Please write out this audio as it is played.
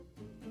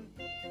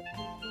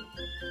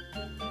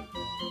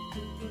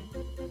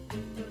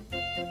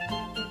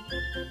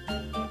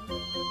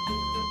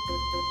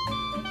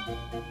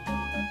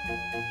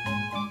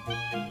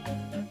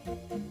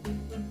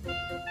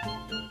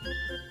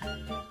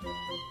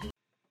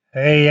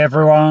Hey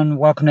everyone,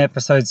 welcome to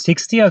episode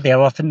 60 of the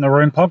Elephant in the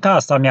Room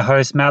podcast. I'm your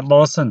host, Matt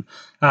Lawson.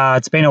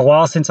 It's been a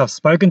while since I've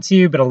spoken to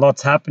you, but a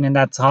lot's happened in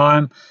that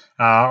time.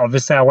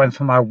 Obviously, I went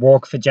for my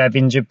walk for Jab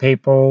injured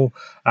people.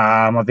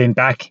 I've been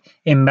back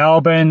in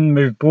Melbourne,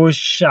 moved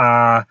bush,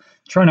 trying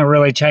to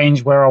really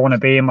change where I want to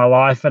be in my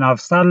life. And I've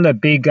started a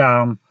big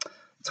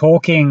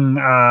talking,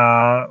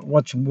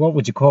 what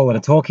would you call it,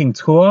 a talking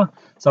tour.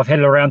 So I've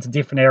headed around to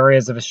different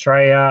areas of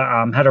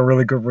Australia, had a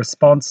really good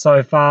response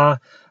so far.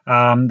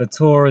 The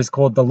tour is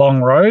called The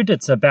Long Road.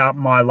 It's about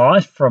my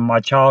life from my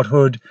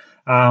childhood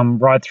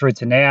right through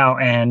to now,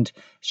 and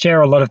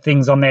share a lot of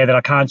things on there that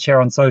I can't share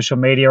on social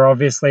media,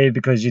 obviously,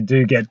 because you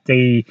do get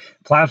the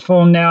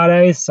platform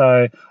nowadays.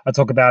 So I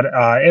talk about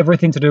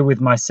everything to do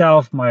with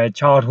myself, my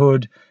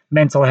childhood,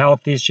 mental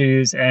health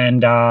issues,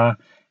 and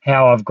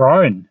how I've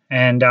grown.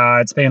 And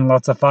it's been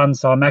lots of fun.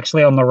 So I'm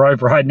actually on the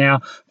road right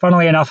now.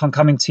 Funnily enough, I'm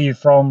coming to you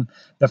from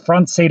the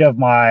front seat of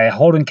my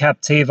Holden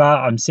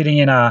Captiva. I'm sitting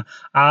in a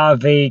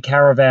RV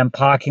caravan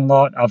parking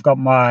lot. I've got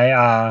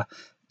my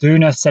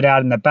doona set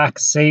out in the back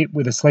seat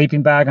with a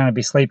sleeping bag. I'm going to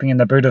be sleeping in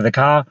the boot of the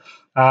car.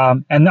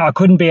 And I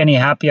couldn't be any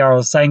happier. I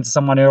was saying to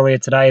someone earlier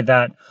today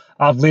that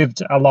I've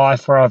lived a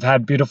life where I've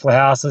had beautiful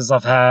houses.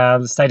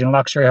 I've stayed in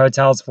luxury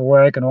hotels for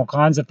work and all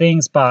kinds of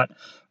things. But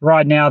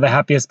right now, the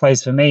happiest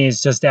place for me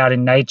is just out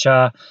in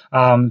nature,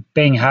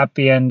 being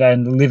happy and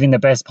living the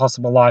best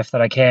possible life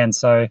that I can.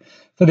 So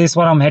for this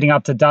one, I'm heading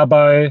up to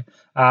Dubbo,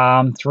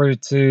 through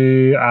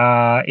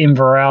to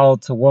Inverell,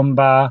 to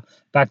Toowoomba,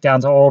 back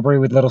down to Albury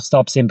with little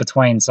stops in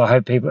between. So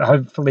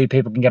hopefully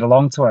people can get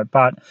along to it.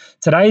 But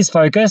today's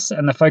focus,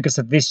 and the focus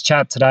of this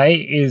chat today,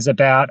 is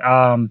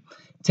about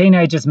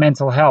teenagers'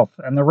 mental health.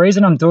 And the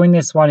reason I'm doing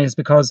this one is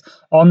because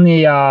on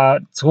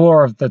the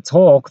tour of the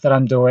talk that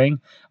I'm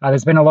doing,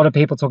 there's been a lot of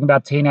people talking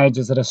about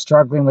teenagers that are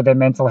struggling with their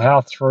mental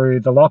health through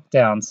the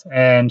lockdowns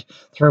and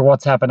through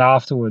what's happened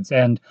afterwards.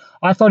 And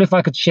I thought if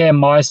I could share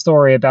my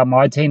story about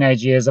my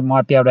teenage years, it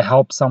might be able to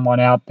help someone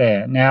out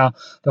there. Now,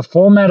 the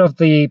format of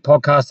the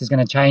podcast is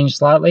going to change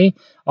slightly.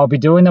 I'll be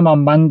doing them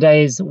on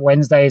Mondays,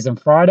 Wednesdays, and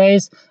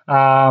Fridays.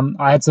 I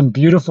had some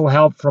beautiful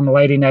help from a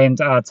lady named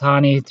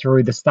Tani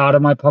through the start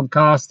of my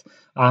podcast.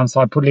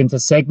 So I put it into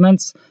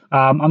segments.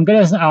 I'm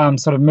going to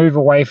sort of move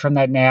away from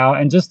that now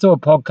and just do a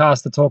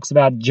podcast that talks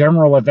about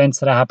general events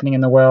that are happening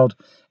in the world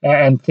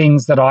and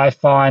things that I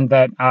find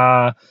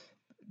that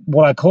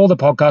what I call the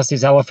podcast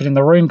is Elephant in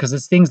the Room, because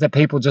it's things that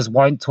people just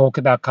won't talk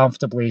about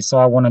comfortably. So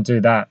I want to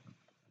do that.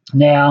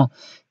 Now,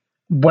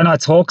 when I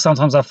talk,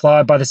 sometimes I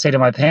fly by the seat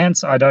of my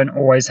pants. I don't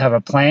always have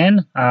a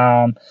plan.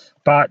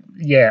 But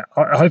yeah,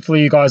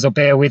 hopefully you guys will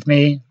bear with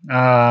me.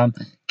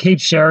 Keep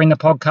sharing the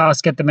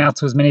podcast, get them out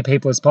to as many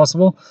people as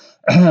possible.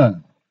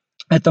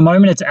 At the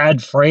moment, it's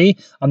ad-free.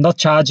 I'm not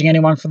charging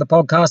anyone for the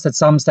podcast. At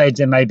some stage,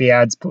 there may be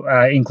ads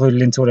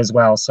included into it as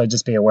well, so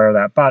just be aware of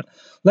that. But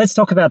let's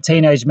talk about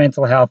teenage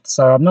mental health.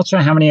 So I'm not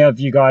sure how many of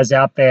you guys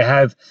out there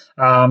have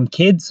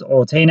kids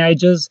or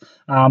teenagers,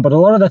 but a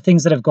lot of the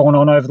things that have gone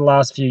on over the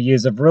last few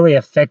years have really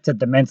affected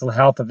the mental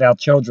health of our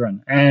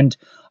children. And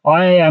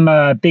I am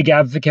a big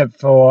advocate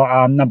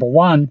for, number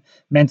one,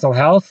 mental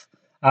health.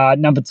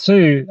 Number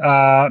two,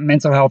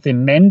 mental health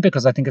in men,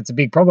 because I think it's a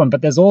big problem.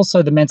 But there's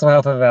also the mental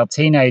health of our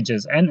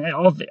teenagers and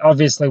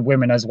obviously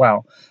women as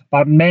well.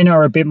 But men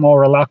are a bit more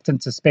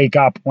reluctant to speak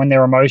up when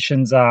their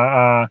emotions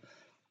are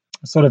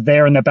sort of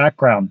there in the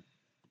background.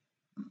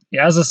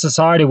 As a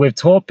society, we've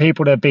taught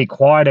people to be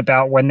quiet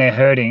about when they're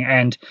hurting,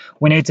 and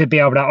we need to be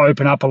able to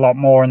open up a lot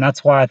more. And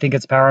that's why I think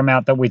it's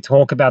paramount that we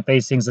talk about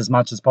these things as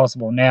much as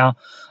possible. Now,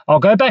 I'll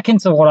go back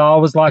into what I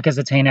was like as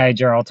a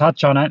teenager. I'll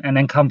touch on it and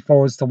then come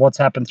forwards to what's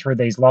happened through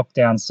these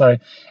lockdowns. So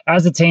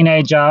as a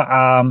teenager,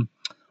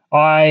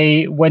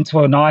 I went to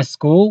a nice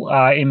school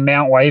in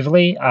Mount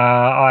Waverley.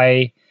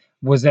 I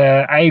was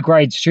a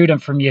A-grade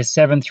student from year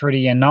 7 through to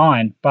year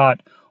 9, but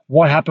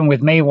what happened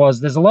with me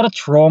was there's a lot of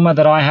trauma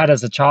that I had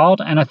as a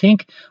child. And I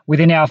think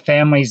within our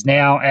families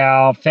now,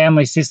 our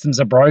family systems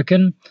are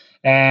broken.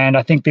 And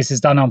I think this is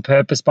done on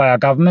purpose by our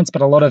governments.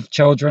 But a lot of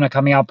children are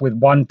coming up with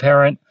one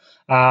parent,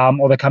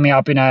 or they're coming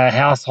up in a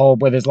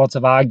household where there's lots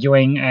of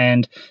arguing,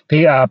 and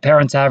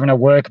parents are having to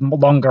work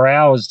longer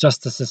hours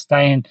just to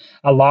sustain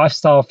a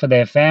lifestyle for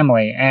their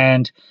family.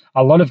 And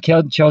a lot of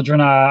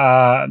children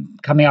are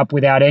coming up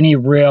without any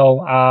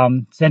real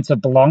sense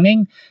of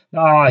belonging.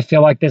 I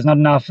feel like there's not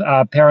enough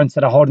parents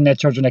that are holding their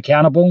children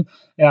accountable.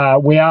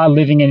 We are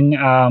living in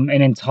an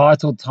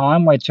entitled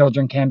time where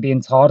children can be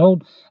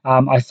entitled.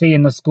 I see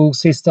in the school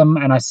system,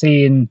 and I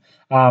see in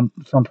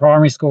from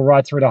primary school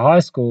right through to high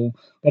school,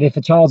 that if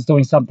a child's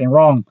doing something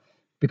wrong,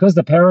 because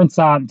the parents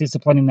aren't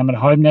disciplining them at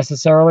home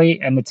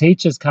necessarily, and the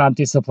teachers can't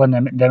discipline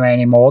them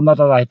anymore. Not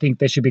that I think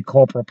there should be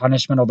corporal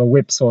punishment or the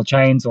whips or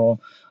chains or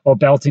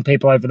belting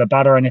people over the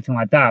butt or anything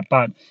like that,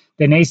 but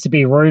there needs to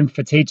be room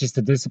for teachers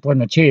to discipline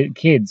the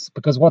kids,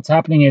 because what's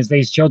happening is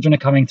these children are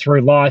coming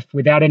through life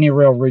without any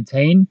real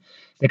routine.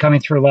 They're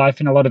coming through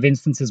life in a lot of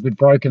instances with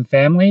broken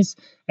families,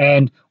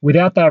 and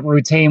without that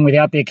routine,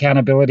 without the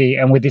accountability,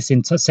 and with this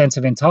sense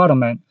of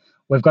entitlement,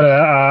 we've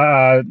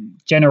got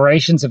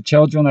generations of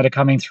children that are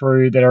coming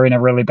through that are in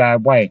a really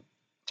bad way.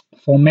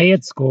 For me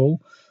at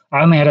school,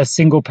 I only had a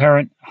single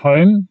parent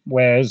home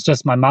where it's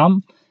just my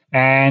mum.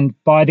 And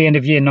by the end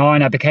of year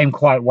 9, I became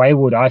quite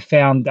wayward. I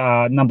found,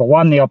 number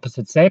one, the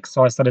opposite sex.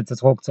 So I started to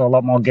talk to a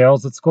lot more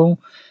girls at school.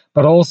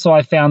 But also,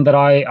 I found that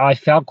I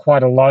felt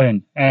quite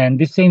alone. And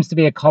this seems to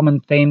be a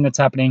common theme that's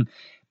happening.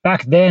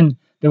 Back then,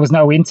 there was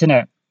no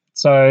internet.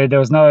 So there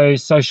was no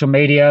social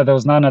media. There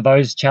was none of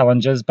those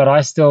challenges. But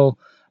I still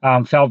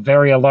felt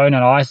very alone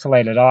and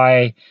isolated.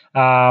 I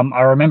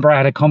remember I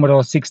had a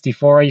Commodore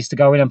 64. I used to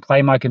go in and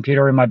play my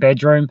computer in my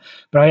bedroom,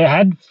 but I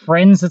had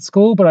friends at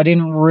school, but I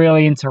didn't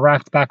really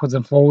interact backwards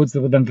and forwards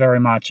with them very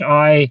much.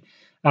 I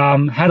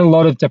had a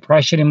lot of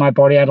depression in my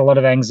body, I had a lot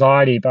of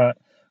anxiety, but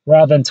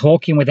rather than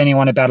talking with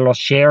anyone about it or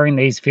sharing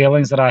these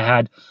feelings that I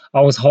had,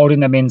 I was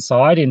holding them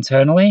inside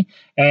internally,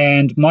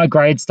 and my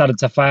grades started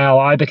to fail.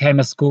 I became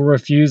a school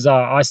refuser.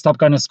 I stopped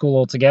going to school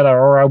altogether,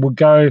 or I would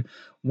go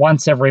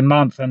once every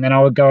month, and then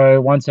I would go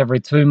once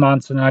every 2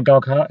 months, and then I'd go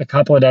a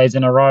couple of days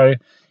in a row.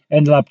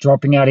 Ended up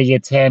dropping out of year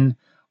 10,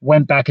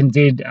 went back and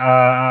did,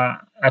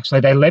 actually,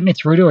 they let me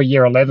through to a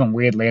year 11,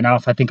 weirdly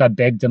enough. I think I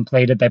begged and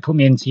pleaded. They put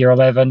me into year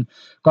 11,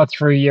 got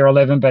through year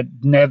 11, but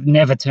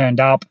never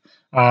turned up.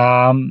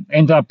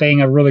 Ended up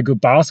being a really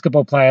good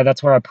basketball player.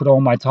 That's where I put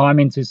all my time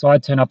into. So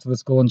I'd turn up to the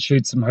school and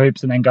shoot some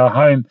hoops and then go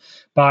home.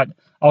 But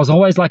I was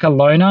always like a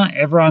loner.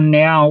 Everyone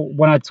now,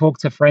 when I talk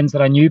to friends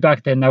that I knew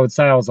back then, they would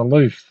say I was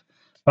aloof.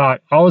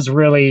 But I was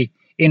really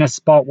in a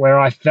spot where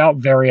I felt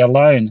very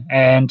alone.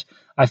 And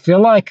I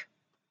feel like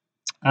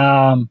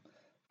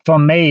for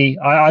me,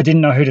 I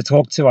didn't know who to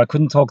talk to. I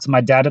couldn't talk to my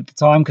dad at the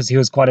time because he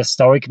was quite a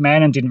stoic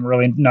man and didn't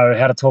really know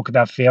how to talk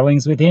about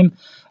feelings with him.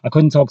 I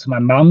couldn't talk to my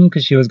mum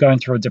because she was going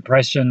through a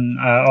depression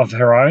of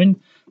her own.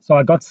 So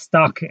I got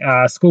stuck.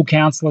 School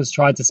counselors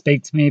tried to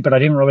speak to me, but I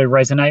didn't really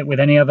resonate with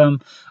any of them.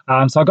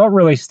 So I got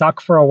really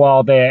stuck for a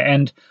while there.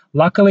 And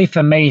luckily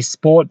for me,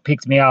 sport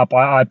picked me up.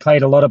 I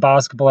played a lot of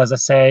basketball, as I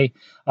say.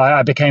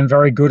 I became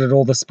very good at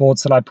all the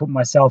sports that I put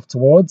myself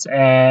towards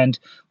and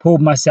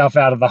pulled myself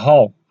out of the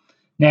hole.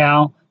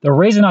 Now, the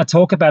reason I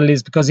talk about it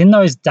is because in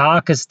those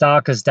darkest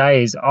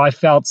days, I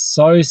felt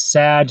so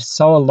sad,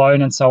 so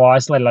alone, and so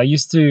isolated. I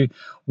used to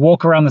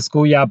walk around the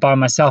schoolyard by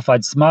myself.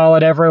 I'd smile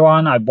at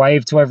everyone, I'd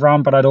wave to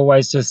everyone, but I'd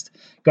always just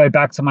go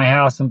back to my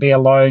house and be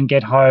alone,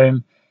 get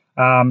home,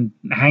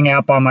 hang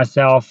out by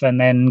myself, and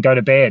then go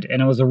to bed.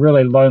 And it was a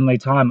really lonely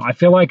time. I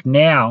feel like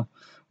now,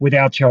 with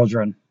our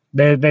children,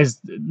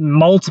 there's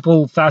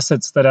multiple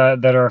facets that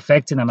are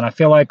affecting them. And I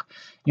feel like,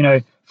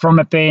 from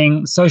it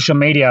being social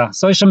media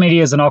is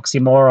an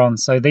oxymoron.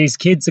 So these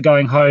kids are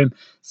going home,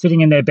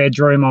 sitting in their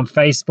bedroom on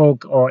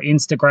Facebook or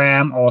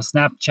Instagram or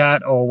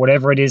Snapchat or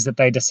whatever it is that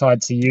they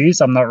decide to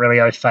use. I'm not really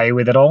au fait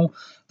with it all.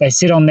 They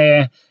sit on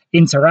there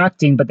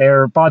interacting, but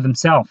they're by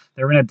themselves.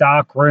 They're in a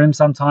dark room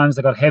sometimes.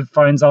 They've got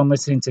headphones on,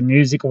 listening to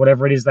music or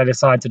whatever it is they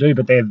decide to do,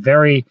 but they're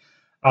very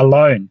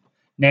alone.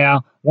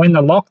 Now, when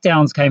the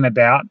lockdowns came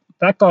about,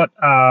 that got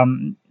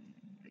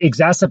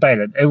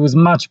exacerbated. It was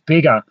much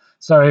bigger.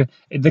 So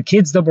the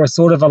kids that were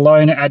sort of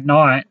alone at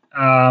night,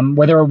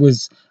 whether it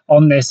was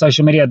on their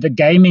social media, the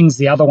gaming's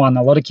the other one.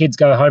 A lot of kids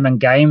go home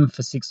and game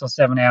for 6 or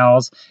 7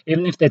 hours.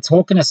 Even if they're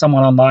talking to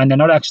someone online, they're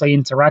not actually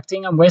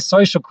interacting. And we're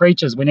social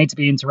creatures. We need to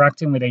be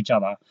interacting with each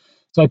other.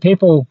 So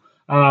people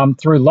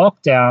through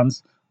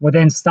lockdowns were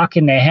then stuck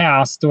in their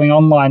house doing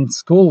online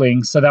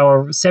schooling. So they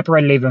were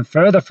separated even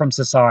further from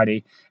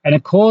society. And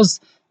it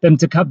caused them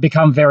to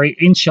become very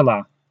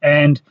insular.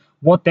 And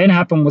what then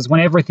happened was when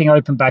everything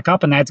opened back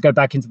up and they had to go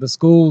back into the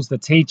schools, the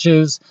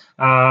teachers,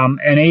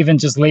 and even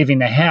just leaving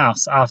the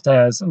house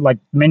after, like,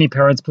 many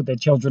parents put their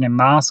children in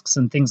masks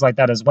and things like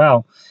that as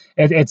well.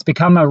 It's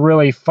become a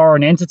really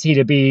foreign entity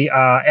to be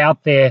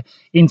out there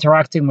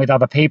interacting with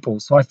other people.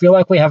 So I feel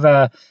like we have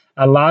a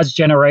large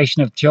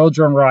generation of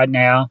children right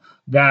now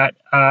that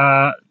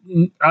are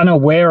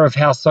unaware of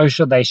how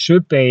social they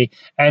should be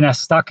and are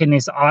stuck in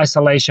this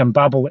isolation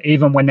bubble.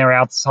 Even when they're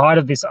outside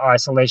of this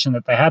isolation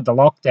that they had, the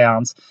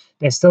lockdowns,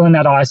 they're still in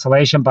that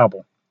isolation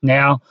bubble.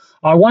 Now,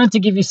 I wanted to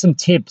give you some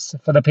tips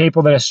for the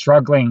people that are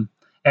struggling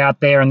out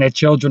there and their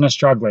children are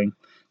struggling.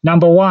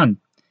 Number one,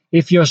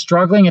 if you're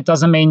struggling, it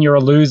doesn't mean you're a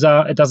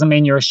loser. It doesn't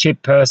mean you're a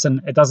shit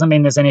person. It doesn't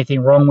mean there's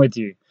anything wrong with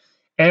you.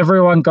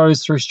 Everyone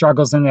goes through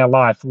struggles in their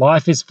life.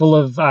 Life is full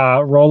of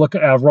roller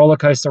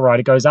coaster ride.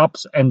 It goes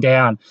ups and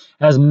down.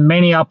 It has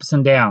many ups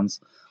and downs.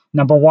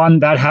 Number one,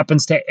 that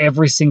happens to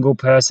every single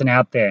person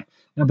out there.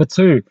 Number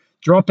two,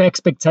 drop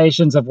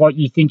expectations of what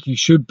you think you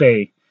should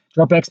be.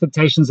 Drop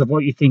expectations of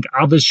what you think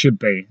others should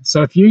be.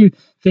 So if you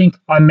think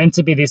I'm meant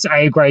to be this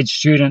A-grade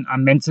student,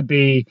 I'm meant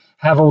to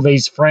have all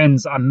these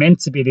friends, I'm meant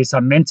to be this,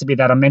 I'm meant to be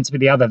that, I'm meant to be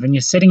the other, then you're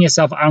setting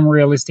yourself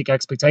unrealistic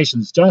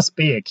expectations. Just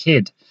be a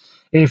kid.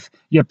 If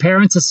your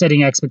parents are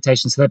setting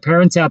expectations, so the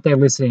parents out there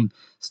listening,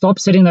 stop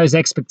setting those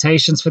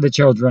expectations for the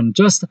children.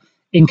 Just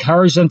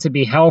encourage them to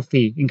be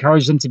healthy,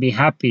 encourage them to be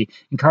happy,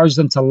 encourage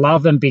them to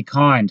love and be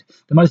kind.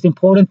 The most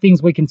important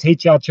things we can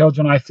teach our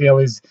children, I feel,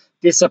 is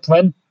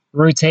discipline,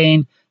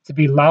 routine, to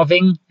be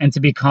loving, and to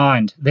be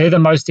kind. They're the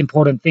most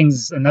important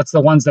things, and that's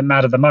the ones that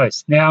matter the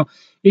most. Now,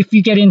 if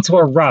you get into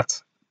a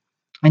rut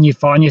and you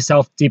find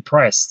yourself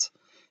depressed,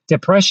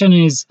 depression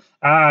is,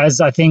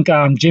 as I think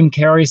Jim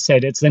Carrey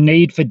said, it's the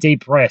need for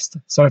deep rest.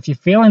 So if you're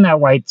feeling that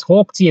way,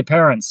 talk to your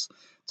parents,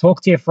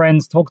 talk to your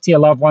friends, talk to your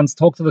loved ones,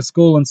 talk to the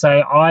school and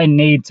say, I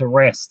need to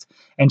rest,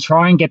 and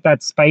try and get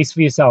that space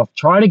for yourself.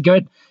 Try to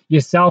get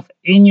yourself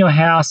in your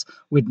house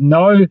with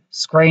no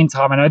screen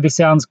time. I know this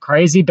sounds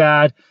crazy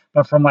bad,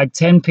 but from like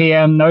 10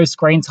 p.m., no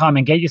screen time,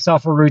 and get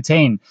yourself a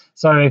routine.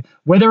 So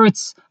whether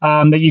it's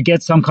that you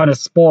get some kind of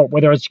sport,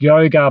 whether it's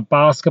yoga,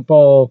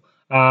 basketball,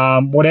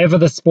 whatever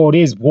the sport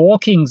is,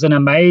 walking's an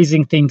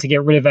amazing thing to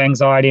get rid of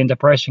anxiety and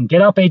depression.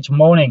 Get up each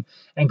morning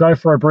and go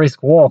for a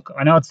brisk walk.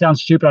 I know it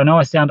sounds stupid. I know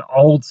I sound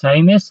old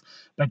saying this,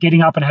 but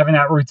getting up and having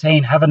that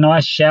routine, have a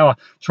nice shower.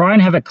 Try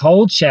and have a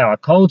cold shower.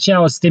 Cold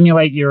showers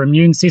stimulate your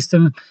immune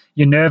system,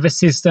 your nervous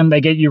system. They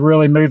get you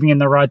really moving in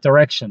the right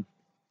direction.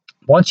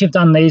 Once you've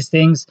done these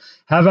things,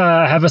 have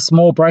a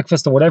small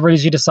breakfast or whatever it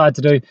is you decide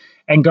to do,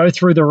 and go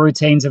through the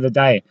routines of the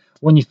day.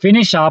 When you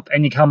finish up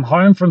and you come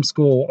home from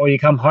school or you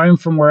come home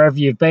from wherever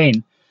you've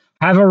been,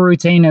 have a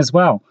routine as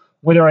well,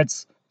 whether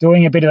it's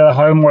doing a bit of the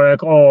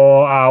homework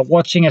or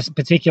watching a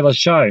particular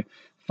show.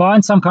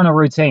 Find some kind of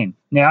routine.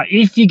 Now,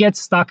 if you get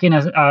stuck in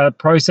a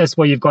process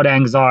where you've got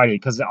anxiety,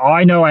 because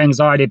I know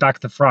anxiety back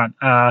to front.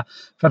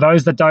 For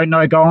those that don't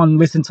know, go and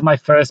listen to my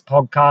first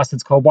podcast.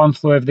 It's called One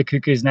Flew Over the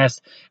Cuckoo's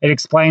Nest. It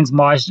explains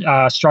my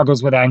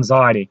struggles with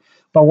anxiety.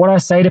 But what I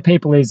say to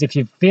people is, if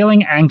you're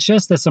feeling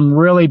anxious, there's some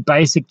really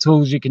basic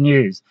tools you can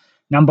use.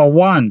 Number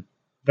one,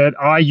 that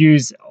I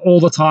use all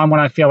the time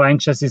when I feel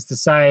anxious, is to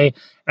say,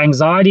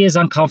 anxiety is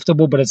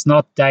uncomfortable, but it's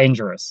not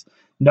dangerous.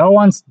 No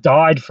one's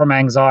died from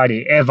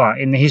anxiety ever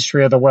in the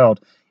history of the world.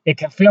 It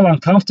can feel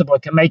uncomfortable.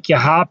 It can make your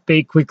heart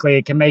beat quickly.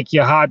 It can make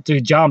your heart do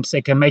jumps.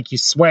 It can make you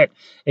sweat.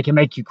 It can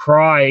make you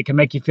cry. It can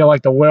make you feel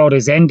like the world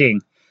is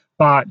ending.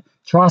 But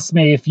trust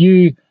me, if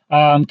you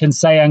can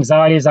say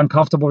anxiety is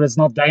uncomfortable, but it's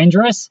not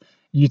dangerous,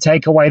 you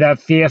take away that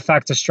fear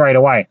factor straight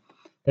away.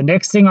 The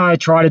next thing I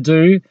try to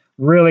do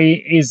really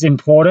is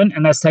important,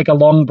 and that's take a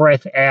long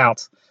breath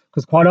out.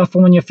 Because quite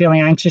often when you're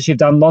feeling anxious, you've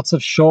done lots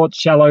of short,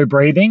 shallow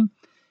breathing.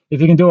 If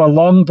you can do a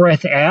long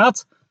breath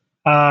out,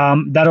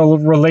 that'll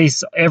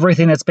release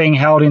everything that's being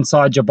held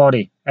inside your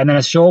body. And then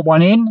a short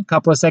one in, a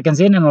couple of seconds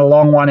in, and a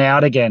long one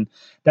out again.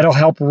 That'll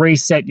help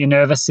reset your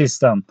nervous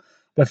system.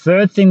 The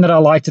third thing that I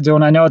like to do,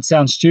 and I know it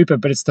sounds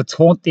stupid, but it's to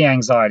taunt the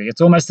anxiety.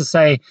 It's almost to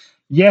say,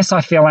 yes,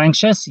 I feel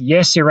anxious.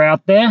 Yes, you're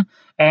out there.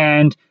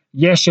 And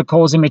yes, you're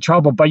causing me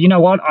trouble. But you know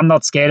what? I'm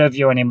not scared of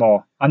you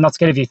anymore. I'm not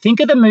scared of you. Think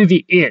of the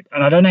movie It.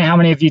 And I don't know how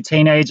many of you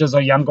teenagers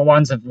or younger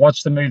ones have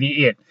watched the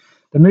movie It.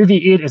 The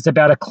movie It is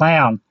about a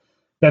clown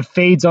that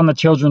feeds on the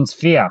children's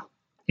fear.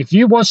 If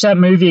you watch that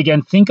movie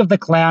again, think of the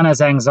clown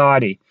as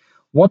anxiety.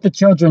 What the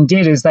children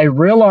did is they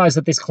realized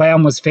that this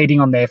clown was feeding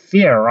on their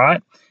fear,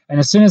 right? And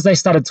as soon as they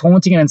started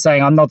taunting it and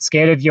saying, I'm not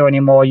scared of you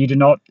anymore, you do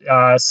not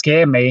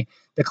scare me,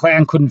 the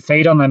clown couldn't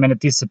feed on them and it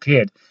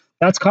disappeared.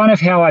 That's kind of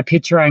how I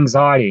picture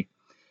anxiety.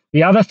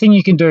 The other thing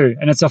you can do,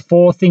 and it's a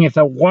fourth thing, if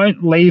it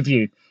won't leave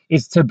you,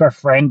 is to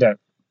befriend it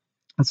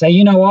and say,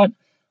 you know what?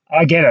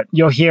 I get it.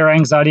 You're here,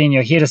 anxiety, and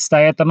you're here to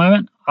stay at the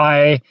moment.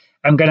 I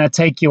am going to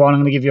take you on.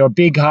 I'm going to give you a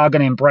big hug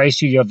and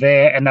embrace you. You're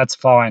there, and that's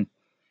fine.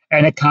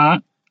 And it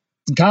can't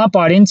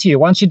bite into you.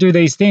 Once you do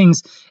these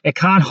things, it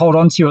can't hold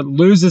on to you. It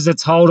loses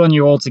its hold on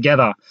you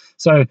altogether.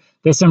 So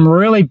there's some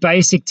really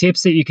basic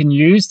tips that you can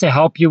use to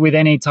help you with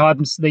any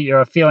times that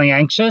you're feeling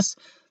anxious.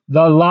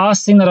 The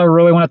last thing that I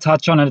really want to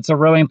touch on, and it's a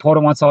really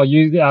important one, so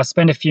I'll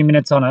spend a few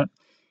minutes on it,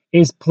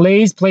 is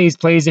please, please,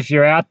 please, if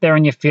you're out there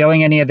and you're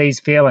feeling any of these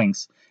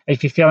feelings,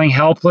 if you're feeling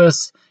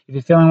helpless, if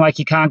you're feeling like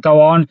you can't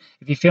go on,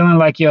 if you're feeling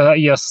like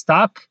you're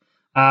stuck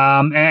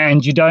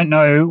and you don't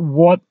know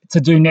what to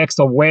do next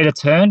or where to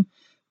turn,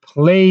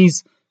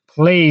 please,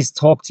 please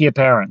talk to your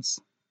parents.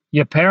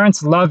 Your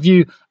parents love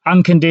you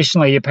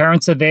unconditionally. Your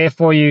parents are there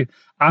for you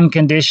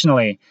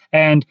unconditionally.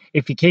 And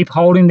if you keep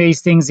holding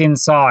these things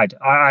inside,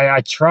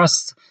 I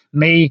trust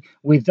me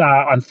with,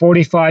 I'm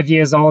 45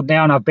 years old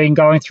now, and I've been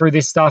going through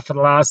this stuff for the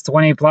last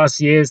 20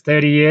 plus years,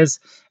 30 years,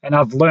 and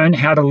I've learned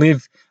how to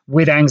live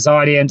with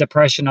anxiety and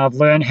depression. I've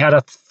learned how to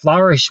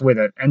flourish with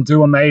it and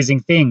do amazing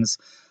things.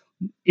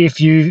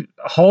 If you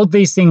hold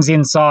these things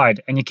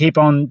inside and you keep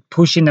on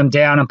pushing them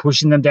down and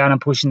pushing them down and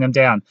pushing them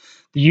down,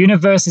 the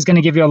universe is going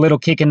to give you a little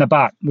kick in the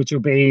butt, which will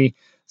be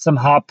some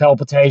heart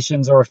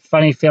palpitations or a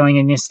funny feeling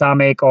in your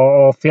stomach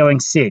or feeling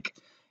sick.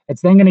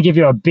 It's then going to give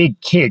you a big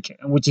kick,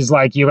 which is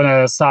like you're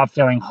going to start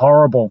feeling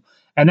horrible.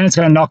 And then it's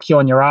going to knock you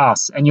on your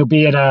ass and you'll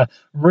be at a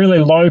really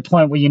low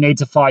point where you need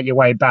to fight your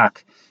way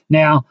back.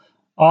 Now,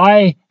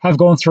 I have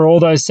gone through all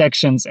those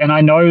sections, and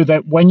I know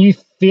that when you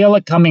feel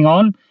it coming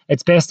on,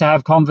 it's best to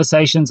have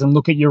conversations and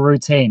look at your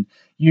routine.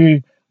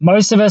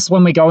 Most of us,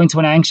 when we go into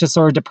an anxious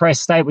or a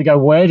depressed state, we go,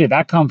 where did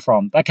that come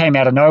from? That came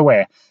out of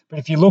nowhere. But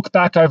if you look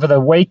back over the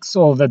weeks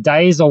or the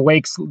days or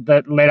weeks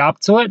that led up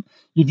to it,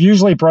 you've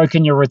usually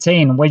broken your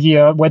routine,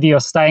 whether you're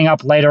staying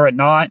up later at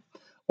night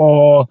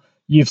or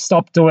you've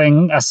stopped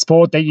doing a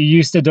sport that you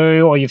used to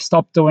do, or you've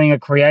stopped doing a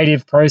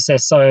creative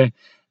process. So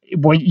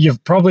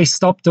you've probably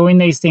stopped doing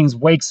these things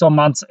weeks or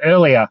months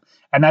earlier,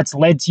 and that's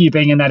led to you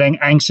being in that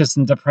anxious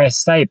and depressed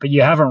state, but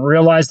you haven't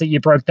realized that you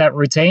broke that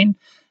routine.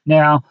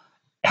 Now,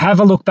 have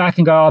a look back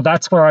and go, oh,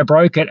 that's where I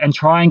broke it, and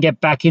try and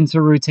get back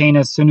into routine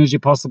as soon as you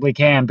possibly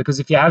can. Because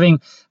if you're having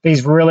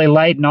these really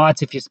late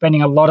nights, if you're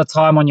spending a lot of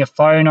time on your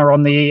phone or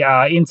on the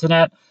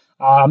internet,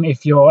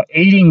 if you're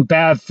eating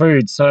bad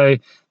food, so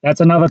that's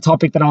another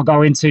topic that I'll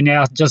go into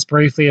now just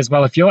briefly as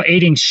well. If you're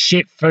eating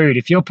shit food,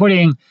 if you're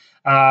putting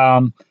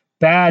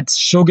bad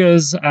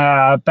sugars,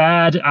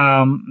 bad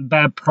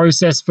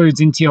processed foods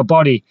into your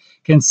body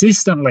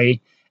consistently,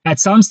 at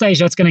some stage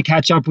that's going to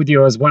catch up with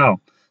you as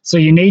well. So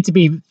you need to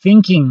be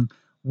thinking,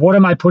 what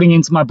am I putting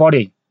into my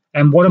body,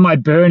 and what am I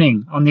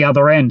burning on the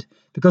other end?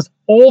 Because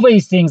all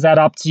these things add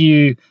up to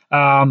you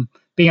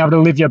being able to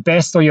live your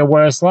best or your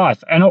worst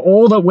life. And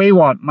all that we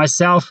want,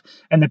 myself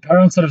and the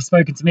parents that have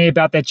spoken to me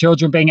about their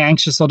children being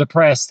anxious or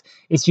depressed,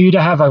 is for you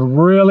to have a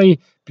really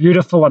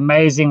beautiful,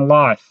 amazing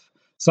life.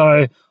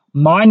 So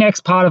my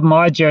next part of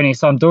my journey,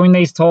 so I'm doing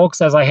these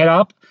talks as I head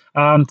up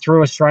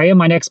through Australia.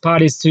 My next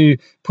part is to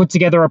put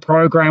together a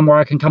program where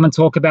I can come and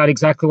talk about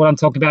exactly what I'm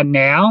talking about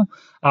now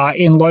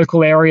in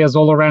local areas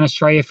all around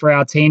Australia for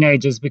our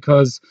teenagers,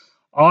 because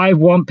I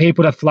want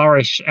people to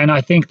flourish. And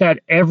I think that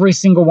every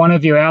single one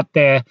of you out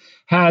there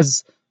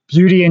has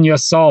beauty in your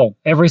soul.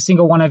 Every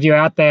single one of you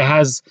out there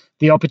has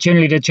the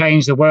opportunity to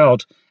change the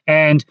world.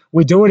 And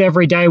we do it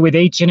every day with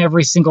each and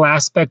every single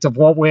aspect of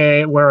what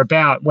we're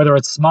about, whether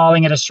it's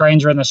smiling at a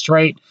stranger in the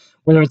street,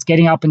 whether it's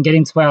getting up and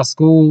getting to our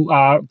school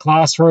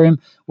classroom,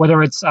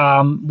 whether it's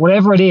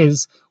whatever it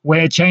is,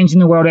 we're changing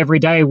the world every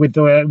day with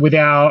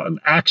our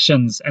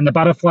actions, and the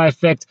butterfly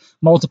effect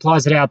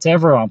multiplies it out to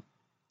everyone.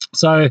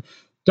 So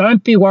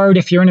don't be worried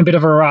if you're in a bit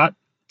of a rut.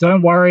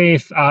 Don't worry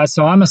if,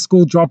 so I'm a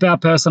school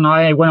dropout person.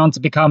 I went on to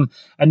become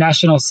a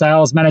national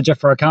sales manager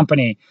for a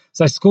company.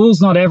 So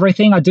school's not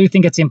everything. I do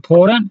think it's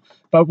important,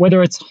 but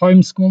whether it's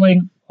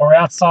homeschooling or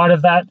outside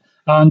of that,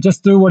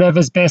 just do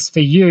whatever's best for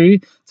you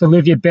to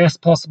live your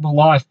best possible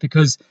life,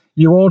 because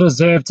you all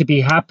deserve to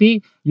be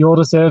happy. You all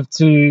deserve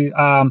to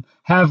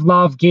have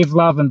love, give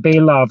love, and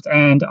be loved.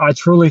 And I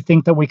truly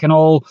think that we can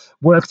all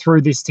work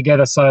through this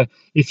together. So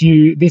if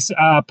this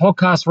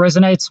podcast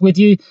resonates with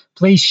you,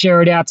 please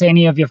share it out to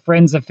any of your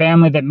friends or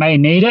family that may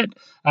need it.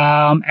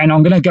 And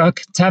I'm going to go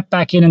tap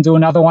back in and do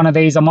another one of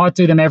these. I might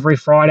do them every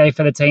Friday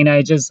for the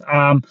teenagers.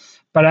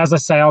 But as I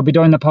say, I'll be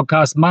doing the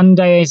podcast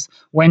Mondays,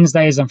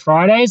 Wednesdays, and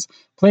Fridays.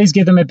 Please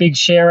give them a big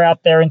share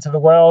out there into the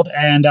world.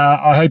 And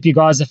I hope you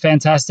guys are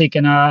fantastic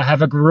and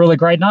have a really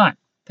great night.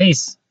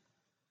 Peace.